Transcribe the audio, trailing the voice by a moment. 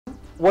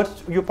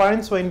What, your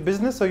parents were in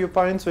business or your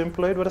parents were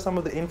employed? What are some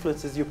of the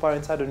influences your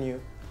parents had on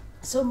you?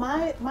 So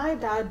my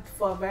dad,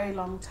 for a very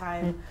long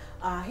time,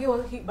 he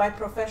was by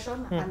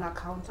profession an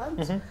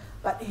accountant,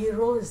 but he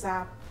rose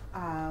up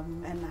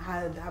and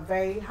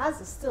has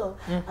still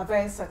a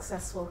very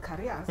successful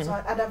career. So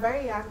at a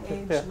very young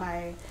age,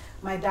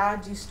 my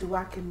dad used to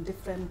work in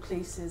different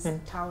places,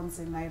 towns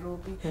in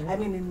Nairobi, I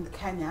mean in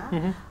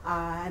Kenya,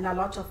 and a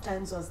lot of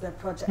times was the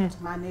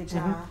project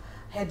manager,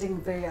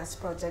 heading various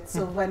projects.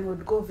 So when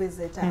we'd go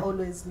visit, I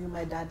always knew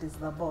my dad is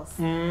the boss.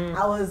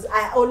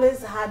 I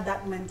always had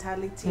that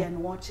mentality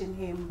and watching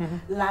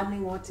him,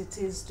 learning what it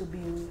is to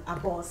be a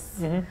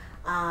boss.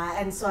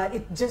 And so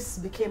it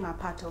just became a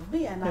part of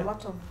me, and a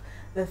lot of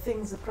the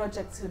things, the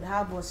projects would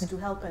have was to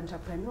help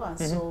entrepreneurs.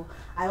 So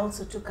I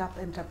also took up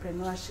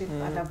entrepreneurship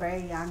at a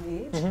very young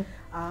age.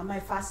 My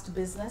first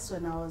business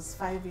when I was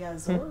 5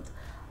 years old.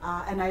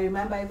 And I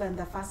remember even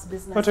the first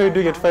business. What were you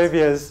doing at 5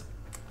 years?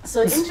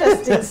 So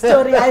interesting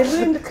story. I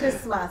ruined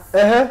Christmas.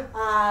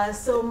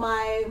 So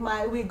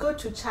we go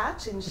to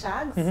church in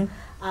Shags,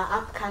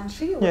 up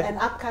country, and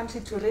up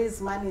country to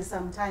raise money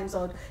sometimes,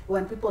 or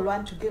when people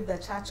want to give the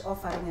church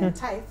offering and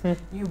tithe,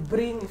 you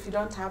bring, if you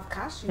don't have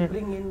cash, you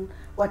bring in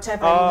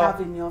whatever you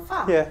have in your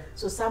farm.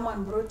 So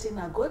someone brought in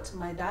a goat.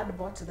 My dad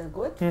bought the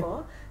goat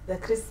for the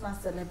Christmas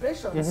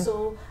celebration.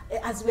 So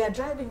as we are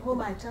driving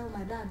home, I tell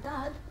my dad,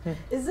 Dad,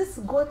 is this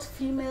goat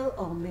female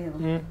or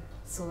male?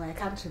 So I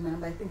can't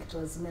remember, I think it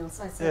was male.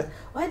 So I said,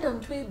 why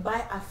don't we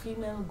buy a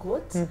female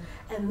goat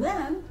and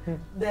then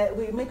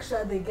we make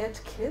sure they get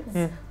kids,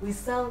 we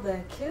sell the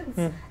kids,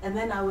 and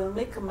then I will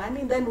make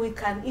money, then we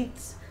can eat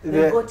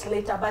the goat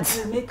later,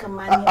 but we make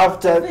money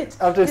out of it.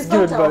 After it's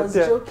good, I was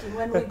joking.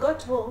 When we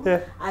got home,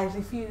 I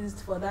refused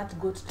for that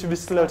goat to be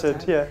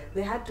slaughtered.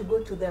 They had to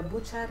go to the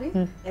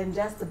butchery and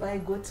just buy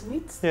goat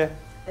meat.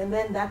 And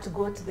then that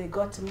goat, they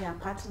got me a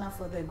partner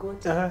for the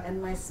goat,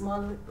 and my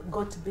small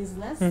goat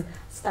business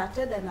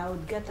started, and I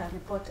would get a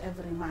report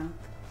every month.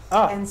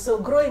 And so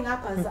growing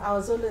up, as I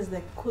was always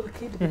the cool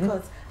kid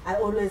because I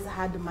always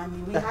had money.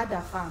 We had a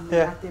farm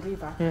at the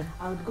river.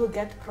 I would go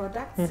get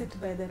products,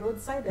 sit by the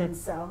roadside and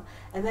sell.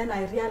 And then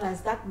I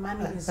realized that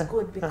money is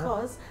good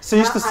because... So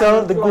you used to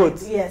sell the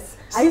goods? Yes.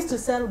 I used to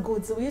sell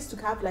goods. We used to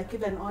have like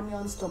even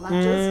onions,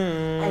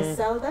 tomatoes. I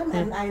sell them,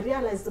 and I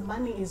realized the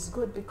money is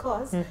good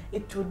because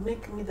it would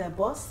make me the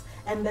boss.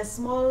 And the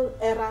small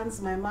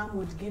errands my mom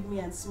would give me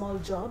and small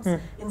jobs,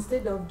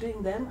 instead of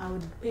doing them, I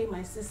would pay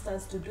my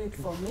sisters to do it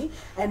for me.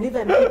 And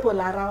even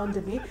people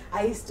around me,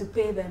 I used to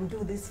pay them,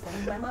 do this for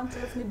me. My mom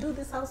tells me, do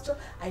this house job,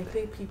 I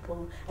pay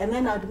people. And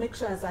then I would make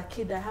sure as a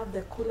kid I have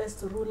the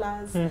coolest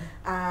rulers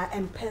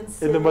and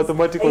pencils. In the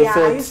mathematical set.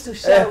 I used to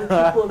share with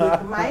people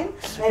with mine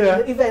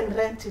and even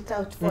rent it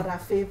out for a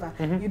favor.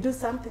 You do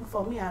something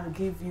for me, I'll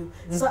give you.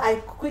 So I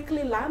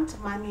quickly learned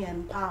money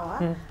and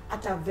power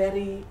at a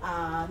very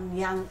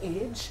young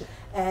age,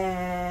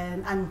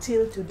 and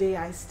until today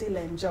I still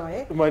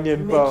enjoy money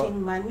and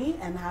making money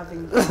and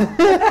having power.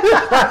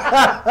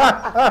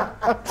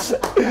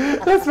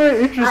 That's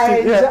very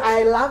interesting.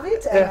 I love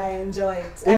it and I enjoy it.